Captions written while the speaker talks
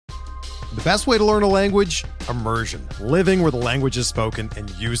The best way to learn a language? Immersion. Living where the language is spoken and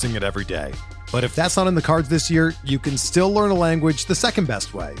using it every day. But if that's not in the cards this year, you can still learn a language the second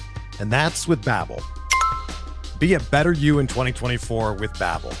best way, and that's with Babbel. Be a better you in 2024 with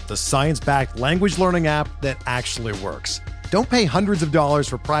Babbel, the science-backed language learning app that actually works. Don't pay hundreds of dollars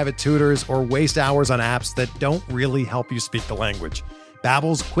for private tutors or waste hours on apps that don't really help you speak the language.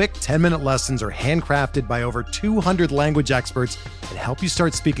 Babbel's quick 10-minute lessons are handcrafted by over 200 language experts and help you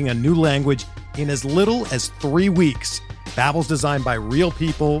start speaking a new language in as little as 3 weeks. Babbel's designed by real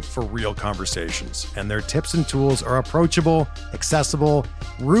people for real conversations, and their tips and tools are approachable, accessible,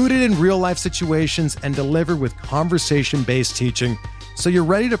 rooted in real-life situations, and delivered with conversation-based teaching, so you're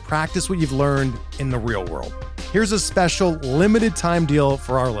ready to practice what you've learned in the real world. Here's a special limited-time deal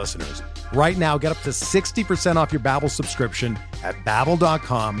for our listeners. Right now, get up to 60% off your Babbel subscription at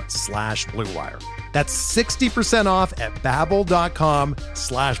babbel.com/Blue Wire. That's 60% off at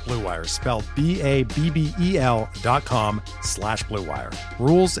babbel.com/Blue Wire, spelled BABBEL.com/Blue Wire.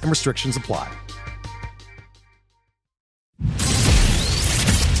 Rules and restrictions apply.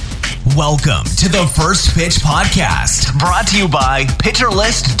 Welcome to the First Pitch Podcast, brought to you by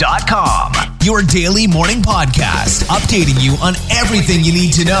PitcherList.com, your daily morning podcast, updating you on everything you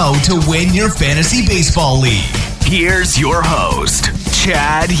need to know to win your fantasy baseball league. Here's your host,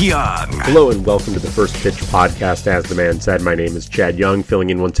 Chad Young. Hello and welcome to the First Pitch Podcast. As the man said, my name is Chad Young, filling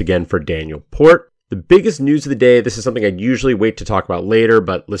in once again for Daniel Port. The biggest news of the day, this is something I'd usually wait to talk about later,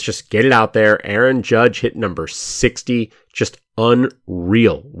 but let's just get it out there. Aaron Judge hit number 60. Just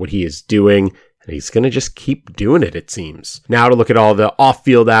unreal what he is doing, and he's going to just keep doing it, it seems. Now to look at all the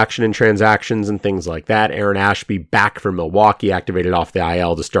off-field action and transactions and things like that. Aaron Ashby back from Milwaukee, activated off the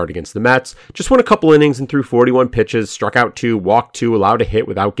IL to start against the Mets. Just won a couple innings and threw 41 pitches, struck out 2, walked 2, allowed a hit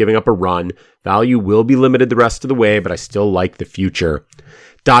without giving up a run. Value will be limited the rest of the way, but I still like the future.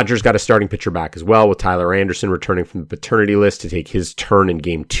 Dodgers got a starting pitcher back as well, with Tyler Anderson returning from the paternity list to take his turn in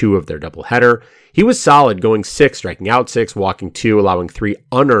Game 2 of their doubleheader. He was solid, going 6, striking out 6, walking 2, allowing 3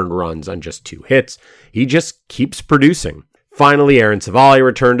 unearned runs on just 2 hits. He just keeps producing. Finally, Aaron Civale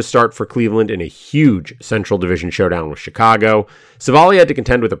returned to start for Cleveland in a huge Central Division showdown with Chicago. Civale had to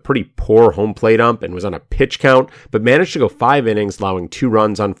contend with a pretty poor home plate ump and was on a pitch count, but managed to go 5 innings, allowing 2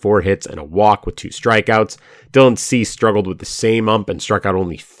 runs on 4 hits and a walk with 2 strikeouts. Dylan Cease struggled with the same ump and struck out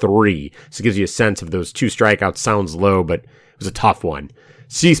only 3, so it gives you a sense of those 2 strikeouts. Sounds low, but it was a tough one.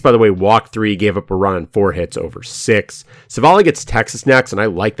 Cease, by the way, walked 3, gave up a run on 4 hits over 6. Civale gets Texas next, and I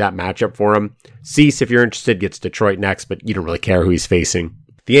like that matchup for him. Cease, if you're interested, gets Detroit next, but you don't really care who he's facing.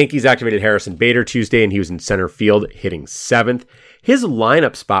 The Yankees activated Harrison Bader Tuesday, and he was in center field, hitting 7th. His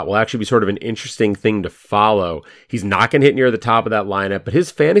lineup spot will actually be sort of an interesting thing to follow. He's not going to hit near the top of that lineup, but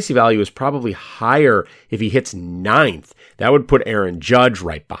his fantasy value is probably higher if he hits 9th. That would put Aaron Judge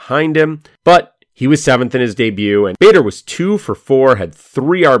right behind him, but he was 7th in his debut, and Bader was 2 for 4, had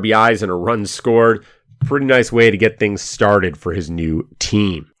 3 RBIs and a run scored. Pretty nice way to get things started for his new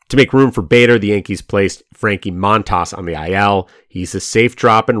team. To make room for Bader, the Yankees placed Frankie Montas on the IL. He's a safe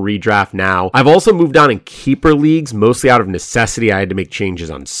drop and redraft now. I've also moved on in keeper leagues, mostly out of necessity. I had to make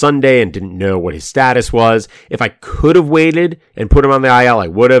changes on Sunday and didn't know what his status was. If I could have waited and put him on the IL, I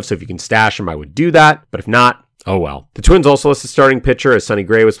would have. So if you can stash him, I would do that. But if not, oh well. The Twins also lost a starting pitcher as Sonny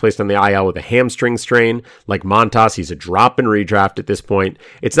Gray was placed on the IL with a hamstring strain. Like Montas, he's a drop and redraft at this point.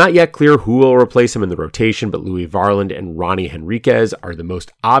 It's not yet clear who will replace him in the rotation, but Louis Varland and Ronnie Henriquez are the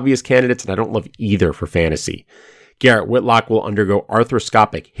most obvious candidates, and I don't love either for fantasy. Garrett Whitlock will undergo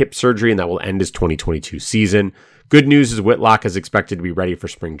arthroscopic hip surgery, and that will end his 2022 season. Good news is Whitlock is expected to be ready for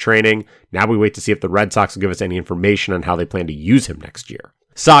spring training. Now we wait to see if the Red Sox will give us any information on how they plan to use him next year.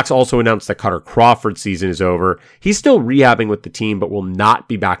 Sox also announced that Cutter Crawford's season is over. He's still rehabbing with the team, but will not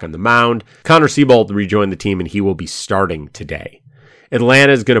be back on the mound. Connor Seabold rejoined the team, and he will be starting today.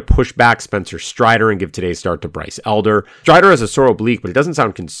 Atlanta is going to push back Spencer Strider and give today's start to Bryce Elder. Strider has a sore oblique, but it doesn't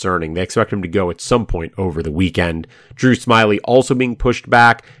sound concerning. They expect him to go at some point over the weekend. Drew Smyly also being pushed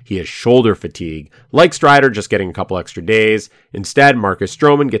back. He has shoulder fatigue. Like Strider, just getting a couple extra days. Instead, Marcus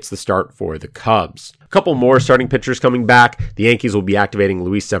Stroman gets the start for the Cubs. A couple more starting pitchers coming back. The Yankees will be activating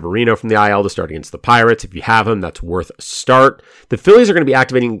Luis Severino from the IL to start against the Pirates. If you have him, that's worth a start. The Phillies are going to be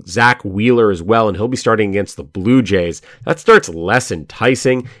activating Zach Wheeler as well, and he'll be starting against the Blue Jays. That start's less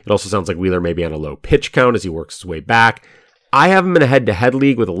enticing. It also sounds like Wheeler may be on a low pitch count as he works his way back. I have him in a head-to-head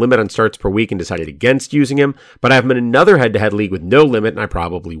league with a limit on starts per week and decided against using him, but I have him in another head-to-head league with no limit, and I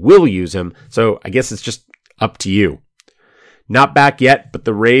probably will use him, so I guess it's just up to you. Not back yet, but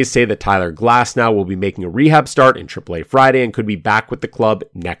the Rays say that Tyler Glasnow will be making a rehab start in AAA Friday and could be back with the club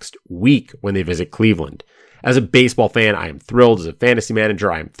next week when they visit Cleveland. As a baseball fan, I am thrilled. As a fantasy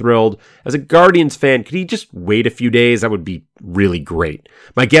manager, I am thrilled. As a Guardians fan, could he just wait a few days? That would be really great.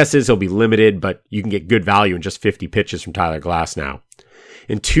 My guess is he'll be limited, but you can get good value in just 50 pitches from Tyler Glasnow.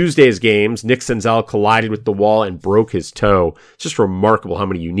 In Tuesday's games, Nick Senzel collided with the wall and broke his toe. It's just remarkable how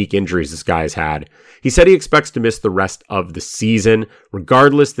many unique injuries this guy has had. He said he expects to miss the rest of the season.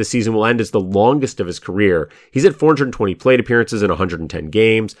 Regardless, the season will end as the longest of his career. He's at 420 plate appearances in 110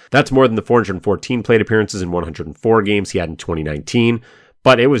 games. That's more than the 414 plate appearances in 104 games he had in 2019.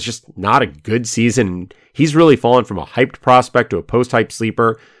 But it was just not a good season. He's really fallen from a hyped prospect to a post-hype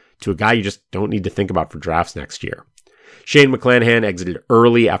sleeper to a guy you just don't need to think about for drafts next year. Shane McClanahan exited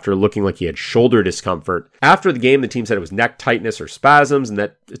early after looking like he had shoulder discomfort. After the game, the team said it was neck tightness or spasms and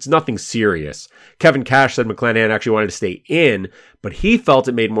that it's nothing serious. Kevin Cash said McClanahan actually wanted to stay in, but he felt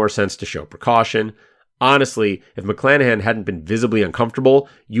it made more sense to show precaution. Honestly, if McClanahan hadn't been visibly uncomfortable,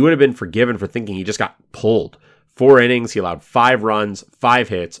 you would have been forgiven for thinking he just got pulled. 4 innings, he allowed 5 runs, 5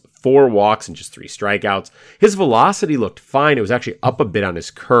 hits, 4 walks, and just 3 strikeouts. His velocity looked fine. It was actually up a bit on his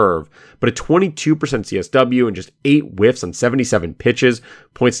curve, but a 22% CSW and just 8 whiffs on 77 pitches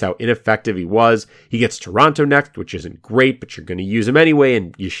points to how ineffective he was. He gets Toronto next, which isn't great, but you're going to use him anyway,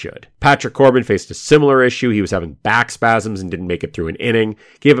 and you should. Patrick Corbin faced a similar issue. He was having back spasms and didn't make it through an inning.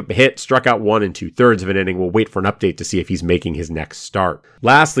 Gave up a hit, struck out 1 2/3 of an inning. We'll wait for an update to see if he's making his next start.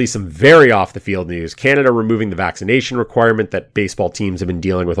 Lastly, some very off-the-field news. Canada removing the vaccination requirement that baseball teams have been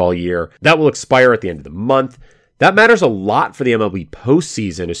dealing with all year. That will expire at the end of the month. That matters a lot for the MLB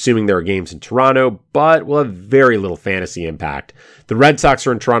postseason, assuming there are games in Toronto, but will have very little fantasy impact. The Red Sox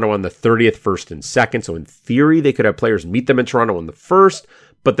are in Toronto on the 30th, 1st, and 2nd, so in theory, they could have players meet them in Toronto on the 1st,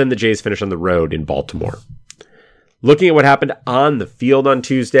 but then the Jays finish on the road in Baltimore. Looking at what happened on the field on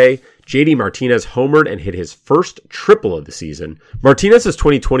Tuesday, JD Martinez homered and hit his first triple of the season. Martinez's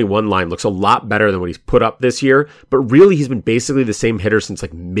 2021 line looks a lot better than what he's put up this year, but really he's been basically the same hitter since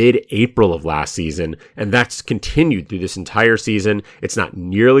like mid-April of last season, and that's continued through this entire season. It's not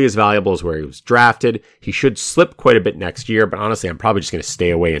nearly as valuable as where he was drafted. He should slip quite a bit next year, but honestly, I'm probably just going to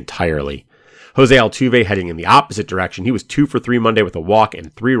stay away entirely. Jose Altuve heading in the opposite direction. He was 2 for 3 Monday with a walk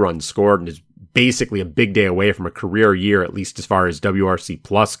and 3 runs scored, and is basically a big day away from a career year, at least as far as WRC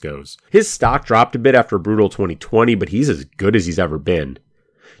Plus goes. His stock dropped a bit after a brutal 2020, but he's as good as he's ever been.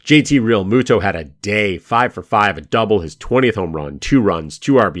 JT Realmuto had a day, 5 for 5, a double, his 20th home run, 2 runs,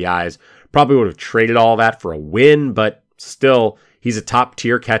 2 RBIs. Probably would have traded all that for a win, but still, he's a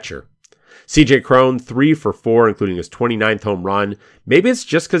top-tier catcher. CJ Cron, 3 for 4, including his 29th home run. Maybe it's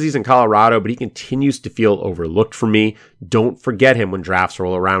just because he's in Colorado, but he continues to feel overlooked for me. Don't forget him when drafts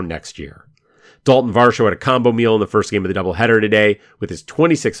roll around next year. Dalton Varsho had a combo meal in the first game of the doubleheader today with his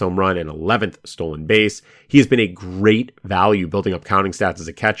 26th home run and 11th stolen base. He has been a great value building up counting stats as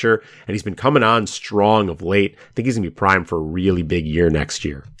a catcher, and he's been coming on strong of late. I think he's going to be primed for a really big year next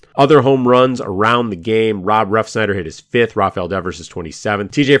year. Other home runs around the game. Rob Refsnyder hit his 5th. Rafael Devers his 27th.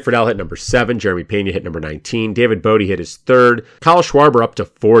 TJ Friedl hit number 7. Jeremy Pena hit number 19. David Bodie hit his 3rd. Kyle Schwarber up to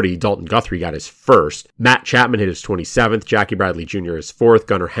 40. Dalton Guthrie got his 1st. Matt Chapman hit his 27th. Jackie Bradley Jr. his 4th.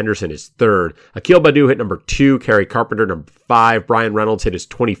 Gunnar Henderson his 3rd. Akil Baddoo hit number 2. Kerry Carpenter number 5. Brian Reynolds hit his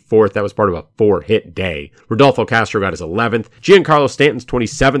 24th. That was part of a 4-hit day. Rodolfo Castro got his 11th. Giancarlo Stanton's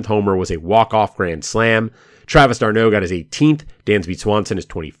 27th homer was a walk-off grand slam. Travis d'Arnaud got his 18th. Dansby Swanson his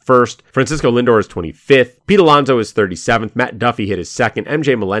 21st. Francisco Lindor his 25th. Pete Alonso his 37th. Matt Duffy hit his 2nd.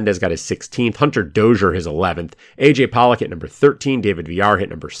 MJ Melendez got his 16th. Hunter Dozier his 11th. AJ Pollock hit number 13. David Villar hit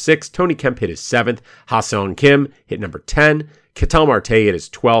number 6. Tony Kemp hit his 7th. Ha-Seong Kim hit number 10. Ketel Marte hit his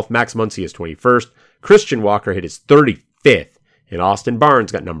 12th. Max Muncy his 21st. Christian Walker hit his 35th. And Austin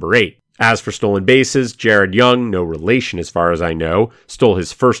Barnes got number 8. As for stolen bases, Jared Young, no relation as far as I know, stole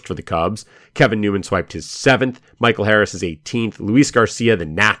his 1st for the Cubs. Kevin Newman swiped his 7th. Michael Harris his 18th. Luis Garcia, the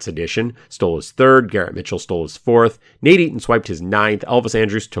Nats edition, stole his 3rd. Garrett Mitchell stole his 4th. Nate Eaton swiped his 9th. Elvis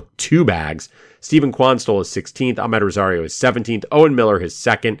Andrus took 2 bags. Stephen Kwan stole his 16th. Ahmed Rosario his 17th. Owen Miller his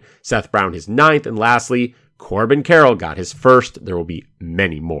 2nd. Seth Brown his 9th. And lastly, Corbin Carroll got his 1st. There will be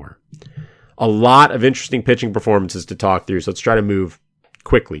many more. A lot of interesting pitching performances to talk through, so let's try to move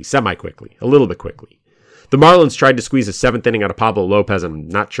quickly, semi-quickly, a little bit quickly. The Marlins tried to squeeze a 7th inning out of Pablo Lopez, and I'm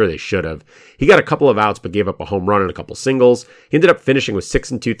not sure they should have. He got a couple of outs, but gave up a home run and a couple singles. He ended up finishing with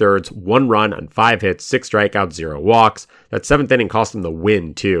 6 2/3, 1 run on 5 hits, 6 strikeouts, 0 walks. That 7th inning cost him the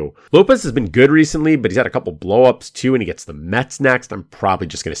win, too. Lopez has been good recently, but he's had a couple blow-ups, too, and he gets the Mets next. I'm probably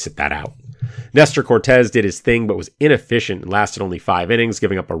just going to sit that out. Nestor Cortez did his thing, but was inefficient and lasted only 5 innings,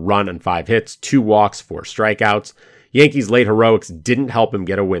 giving up a run on 5 hits, 2 walks, 4 strikeouts. Yankees' late heroics didn't help him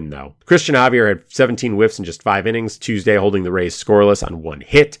get a win, though. Christian Javier had 17 whiffs in just 5 innings Tuesday, holding the Rays scoreless on 1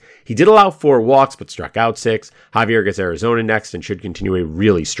 hit. He did allow 4 walks, but struck out 6. Javier gets Arizona next and should continue a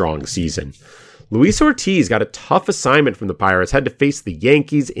really strong season. Luis Ortiz got a tough assignment from the Pirates, had to face the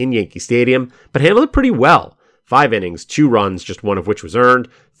Yankees in Yankee Stadium, but handled it pretty well. 5 innings, 2 runs, just 1 of which was earned,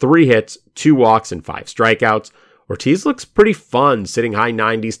 3 hits, 2 walks, and 5 strikeouts. Ortiz looks pretty fun, sitting high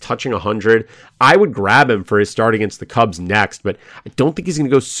 90s, touching 100. I would grab him for his start against the Cubs next, but I don't think he's going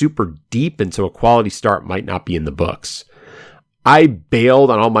to go super deep, and so a quality start might not be in the books. I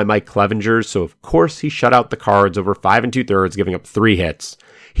bailed on all my Mike Clevingers, so of course he shut out the Cards over 5 2/3, giving up 3 hits.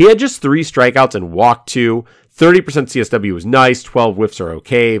 He had just 3 strikeouts and walked 2. 30% CSW was nice, 12 whiffs are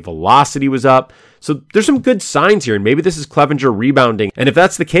okay, velocity was up. So there's some good signs here, and maybe this is Clevinger rebounding. And if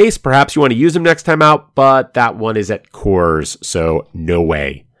that's the case, perhaps you want to use him next time out, but that one is at Coors, so no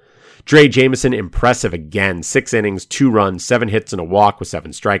way. Dre Jameson, impressive again. 6 innings, 2 runs, 7 hits, and a walk with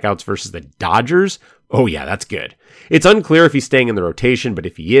 7 strikeouts versus the Dodgers. Oh yeah, that's good. It's unclear if he's staying in the rotation, but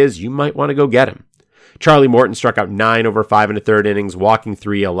if he is, you might want to go get him. Charlie Morton struck out 9 over 5 1/3 innings, walking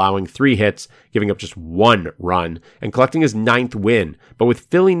 3, allowing 3 hits, giving up just 1 run, and collecting his 9th win. But with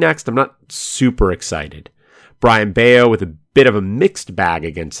Philly next, I'm not super excited. Brian Bayo with a bit of a mixed bag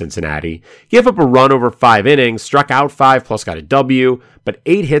against Cincinnati. He gave up a run over 5 innings, struck out 5 plus got a W, but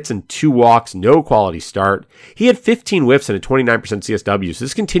 8 hits and 2 walks, no quality start. He had 15 whiffs and a 29% CSW, so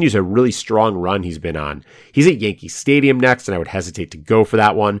this continues a really strong run he's been on. He's at Yankee Stadium next, and I would hesitate to go for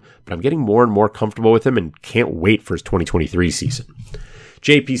that one, but I'm getting more and more comfortable with him and can't wait for his 2023 season.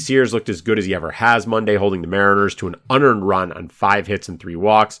 JP Sears looked as good as he ever has Monday, holding the Mariners to an unearned run on 5 hits and 3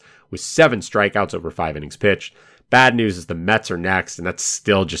 walks, with 7 strikeouts over 5 innings pitched. Bad news is the Mets are next, and that's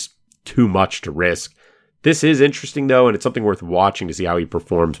still just too much to risk. This is interesting, though, and it's something worth watching to see how he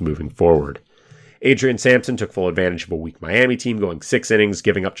performs moving forward. Adrian Sampson took full advantage of a weak Miami team, going 6 innings,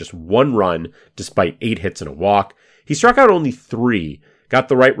 giving up just 1 run, despite 8 hits and a walk. He struck out only 3, got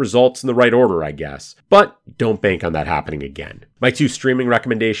the right results in the right order, I guess. But don't bank on that happening again. My 2 streaming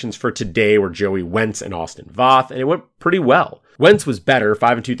recommendations for today were Joey Wentz and Austin Voth, and it went pretty well. Wentz was better,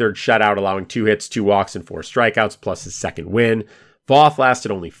 5 2/3 shutout, allowing 2 hits, 2 walks, and 4 strikeouts, plus his 2nd win. Voth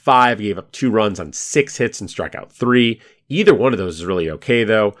lasted only 5, gave up 2 runs on 6 hits and struck out 3. Either one of those is really okay,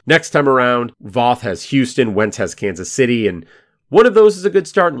 though. Next time around, Voth has Houston, Wentz has Kansas City, and one of those is a good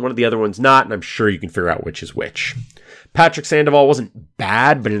start and one of the other ones not, and I'm sure you can figure out which is which. Patrick Sandoval wasn't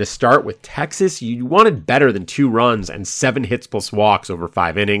bad, but in a start with Texas, you wanted better than 2 runs and 7 hits plus walks over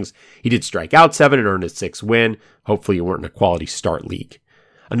 5 innings. He did strike out 7 and earned his 6th win. Hopefully you weren't in a quality start league.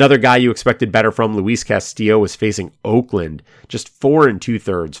 Another guy you expected better from, Luis Castillo, was facing Oakland. Just 4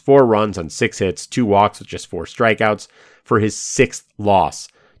 2/3, 4 runs on 6 hits, 2 walks with just 4 strikeouts for his 6th loss.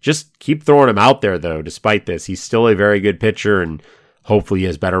 Just keep throwing him out there, though. Despite this, he's still a very good pitcher, and hopefully he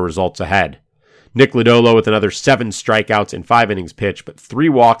has better results ahead. Nick Lodolo with another 7 strikeouts in 5 innings pitched, but 3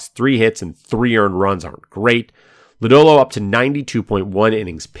 walks, 3 hits, and 3 earned runs aren't great. Lodolo up to 92.1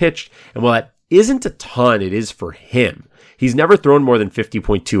 innings pitched, and while that isn't a ton, it is for him. He's never thrown more than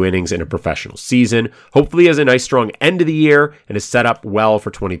 50.2 innings in a professional season. Hopefully he has a nice strong end of the year and is set up well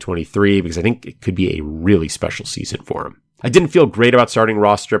for 2023, because I think it could be a really special season for him. I didn't feel great about starting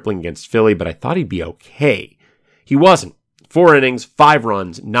Ross Stripling against Philly, but I thought he'd be okay. He wasn't. 4 innings, 5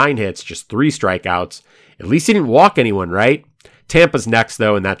 runs, 9 hits, just 3 strikeouts. At least he didn't walk anyone, right? Tampa's next,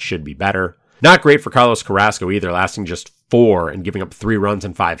 though, and that should be better. Not great for Carlos Carrasco either, lasting just 4 and giving up 3 runs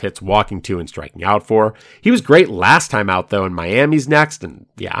and 5 hits, walking 2 and striking out 4. He was great last time out, though, and Miami's next, and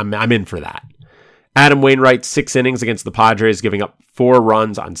yeah, I'm in for that. Adam Wainwright, 6 innings against the Padres, giving up 4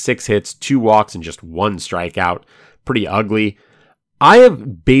 runs on 6 hits, 2 walks, and just 1 strikeout. Pretty ugly. I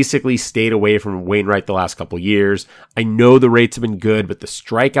have basically stayed away from Wainwright the last couple years. I know the rates have been good, but the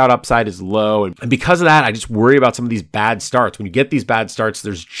strikeout upside is low. And because of that, I just worry about some of these bad starts. When you get these bad starts,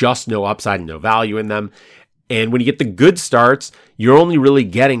 there's just no upside and no value in them. And when you get the good starts, you're only really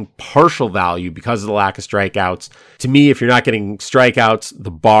getting partial value because of the lack of strikeouts. To me, if you're not getting strikeouts, the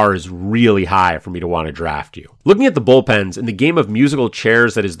bar is really high for me to want to draft you. Looking at the bullpens, in the game of musical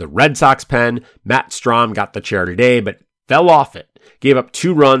chairs that is the Red Sox pen, Matt Strahm got the chair today, but fell off it. Gave up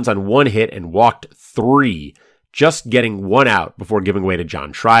 2 runs on 1 hit and walked 3, just getting 1 out before giving way to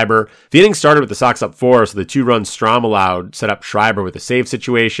John Schreiber. The inning started with the Sox up 4, so the 2 runs Strahm allowed set up Schreiber with a save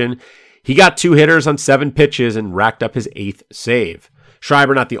situation. He got 2 hitters on 7 pitches and racked up his 8th save.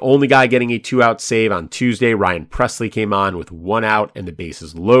 Schreiber not the only guy getting a 2-out save on Tuesday. Ryan Presley came on with 1 out and the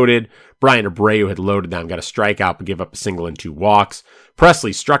bases loaded. Brian Abreu had loaded them, got a strikeout, but gave up a single and 2 walks.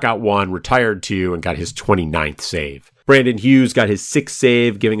 Presley struck out 1, retired 2, and got his 29th save. Brandon Hughes got his 6th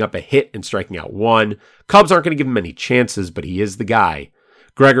save, giving up a hit and striking out 1. Cubs aren't going to give him many chances, but he is the guy.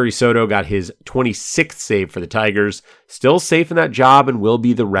 Gregory Soto got his 26th save for the Tigers, still safe in that job and will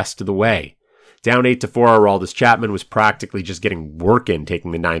be the rest of the way. Down 8-4, Aroldis Chapman was practically just getting work in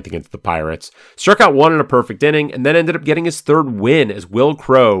taking the 9th against the Pirates. Struck out 1 in a perfect inning and then ended up getting his 3rd win as Will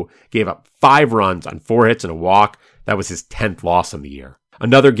Crowe gave up 5 runs on 4 hits and a walk. That was his 10th loss on the year.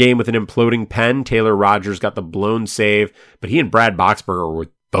 Another game with an imploding pen. Taylor Rogers got the blown save, but he and Brad Boxberger were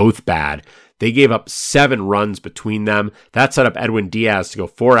both bad. They gave up 7 runs between them. That set up Edwin Diaz to go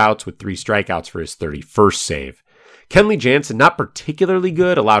 4 outs with 3 strikeouts for his 31st save. Kenley Jansen, not particularly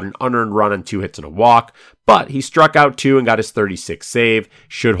good, allowed an unearned run on 2 hits and a walk, but he struck out 2 and got his 36th save.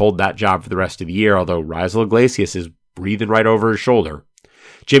 Should hold that job for the rest of the year, although Raisel Iglesias is breathing right over his shoulder.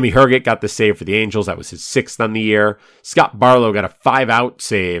 Jimmy Herget got the save for the Angels. That was his 6th on the year. Scott Barlow got a 5-out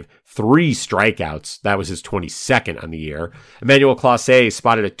save, 3 strikeouts. That was his 22nd on the year. Emmanuel Clase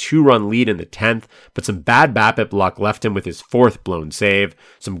spotted a 2-run lead in the 10th, but some bad BABIP luck left him with his 4th blown save.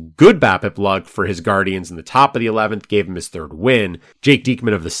 Some good BABIP luck for his Guardians in the top of the 11th gave him his 3rd win. Jake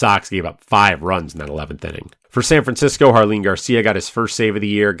Diekman of the Sox gave up 5 runs in that 11th inning. For San Francisco, Jarlin Garcia got his 1st save of the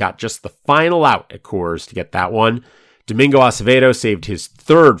year, got just the final out at Coors to get that one. Domingo Acevedo saved his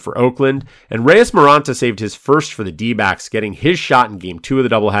 3rd for Oakland, and Reyes Maranta saved his 1st for the D-backs, getting his shot in Game 2 of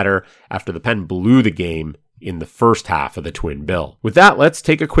the doubleheader after the Pen blew the game in the first half of the Twin Bill. With that, let's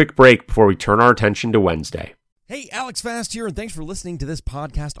take a quick break before we turn our attention to Wednesday. Hey, Alex Fast here, and thanks for listening to this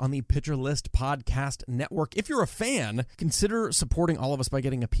podcast on the Pitcher List Podcast Network. If you're a fan, consider supporting all of us by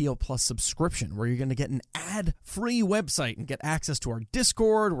getting a PL Plus subscription, where you're going to get an ad-free website and get access to our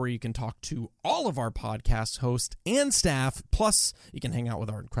Discord, where you can talk to all of our podcast hosts and staff. Plus, you can hang out with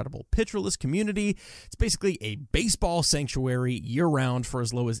our incredible Pitcher List community. It's basically a baseball sanctuary year-round for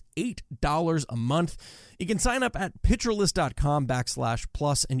as low as $8 a month. You can sign up at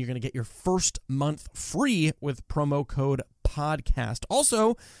pitcherlist.com/plus, and you're going to get your first month free with promo code podcast.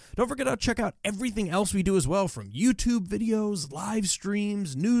 Also, don't forget to check out everything else we do as well, from YouTube videos, live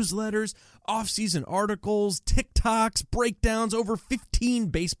streams, newsletters, off-season articles, TikToks, breakdowns, over 15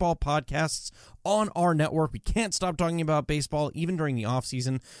 baseball podcasts on our network. We can't stop talking about baseball even during the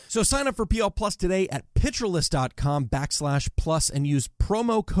off-season. So sign up for PL Plus today at pitcherlist.com/plus and use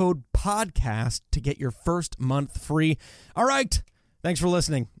promo code podcast to get your first month free. All right. Thanks for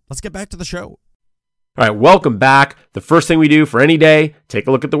listening. Let's get back to the show. All right, welcome back. The first thing we do for any day, take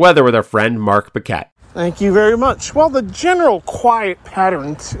a look at the weather with our friend Mark Paquette. Thank you very much. Well, the general quiet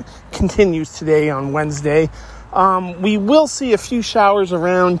pattern continues today on Wednesday. We will see a few showers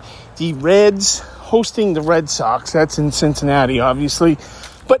around the Reds hosting the Red Sox. That's in Cincinnati, obviously.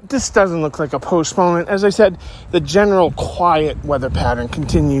 But this doesn't look like a postponement. As I said, the general quiet weather pattern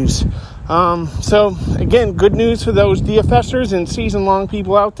continues. So, again, good news for those DFSers and season-long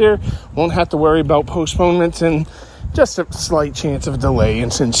people out there. Won't have to worry about postponements and just a slight chance of a delay in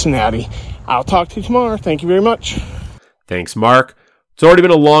Cincinnati. I'll talk to you tomorrow. Thank you very much. Thanks, Mark. It's already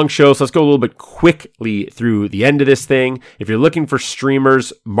been a long show, so let's go a little bit quickly through the end of this thing. If you're looking for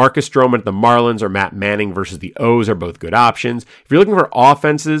streamers, Marcus Stroman at the Marlins or Matt Manning versus the O's are both good options. If you're looking for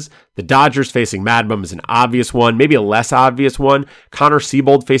offenses, the Dodgers facing Mad Bum is an obvious one, maybe a less obvious one. Connor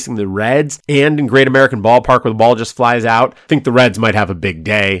Siebold facing the Reds, and in Great American Ballpark where the ball just flies out. I think the Reds might have a big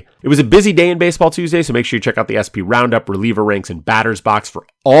day. It was a busy day in Baseball Tuesday, so make sure you check out the SP Roundup, reliever ranks, and batters box for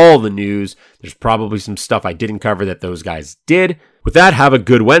all the news. There's probably some stuff I didn't cover that those guys did. With that, have a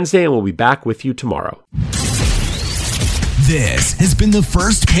good Wednesday, and we'll be back with you tomorrow. This has been the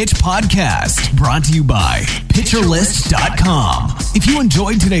First Pitch Podcast, brought to you by PitcherList.com. If you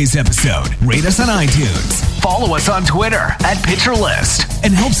enjoyed today's episode, rate us on iTunes, follow us on Twitter at PitcherList,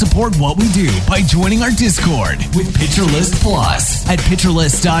 and help support what we do by joining our Discord with PitcherList Plus at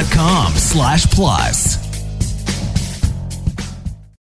PitcherList.com/plus.